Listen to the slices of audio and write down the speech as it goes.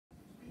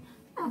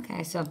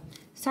Okay, so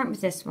starting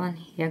with this one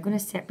here, I'm going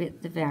to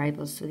separate the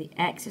variables. So the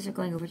x's are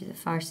going over to the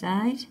far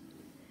side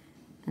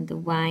and the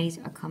y's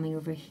are coming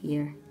over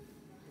here.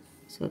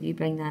 So if you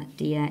bring that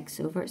dx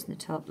over, it's in the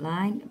top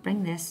line.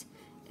 Bring this,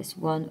 it's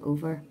 1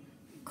 over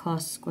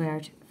cos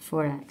squared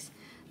 4x.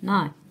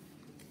 Now,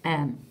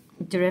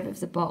 derivative of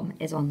the bottom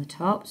is on the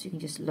top, so you can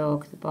just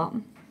log the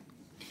bottom.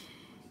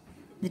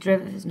 The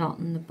derivative is not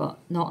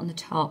on the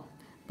top,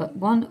 but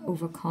 1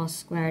 over cos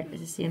squared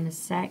is the same as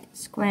sec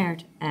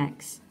squared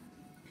x.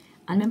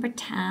 And remember,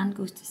 tan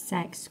goes to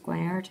sec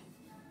squared.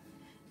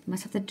 You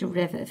must have the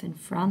derivative in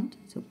front,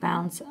 so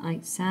balance it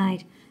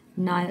outside.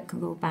 Now it can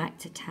go back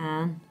to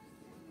tan.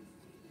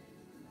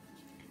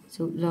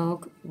 So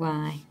log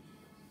y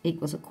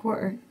equals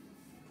 1/4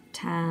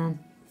 tan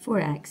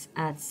 4x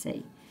add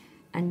c.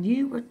 And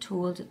you were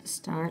told at the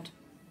start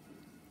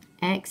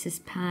x is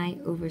pi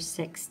over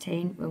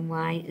 16 when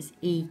y is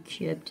e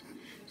cubed.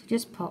 So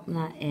just pop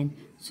that in.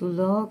 So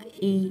log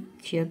e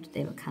cubed,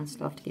 they will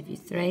cancel off to give you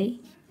 3.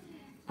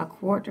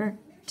 1/4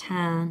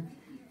 tan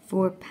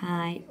 4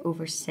 pi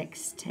over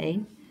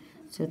 16.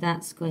 So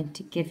that's going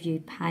to give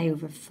you pi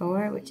over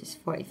 4, which is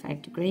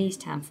 45 degrees.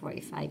 Tan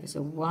 45 is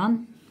a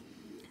 1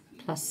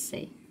 plus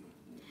c.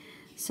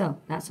 So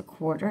that's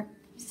 1/4.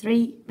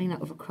 3, bring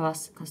that over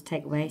across, because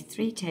take away.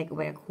 3 take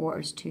away 1/4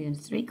 is 2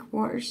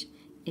 3/4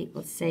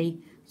 equals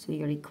c. So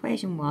your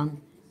equation 1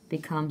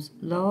 becomes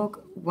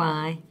log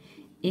y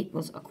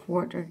equals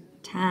 1/4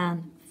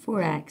 tan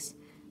 4x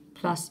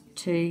plus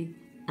 2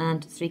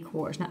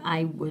 3/4. Now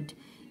I would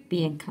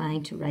be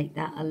inclined to write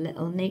that a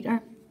little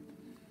neater.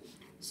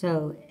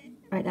 So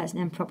right, that's an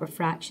improper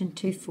fraction.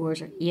 2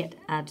 4s are 8,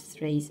 add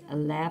 3s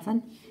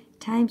 11.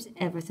 Times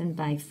everything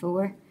by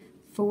 4.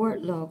 4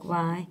 log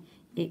y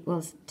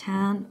equals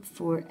tan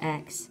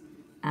 4x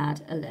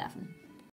add 11.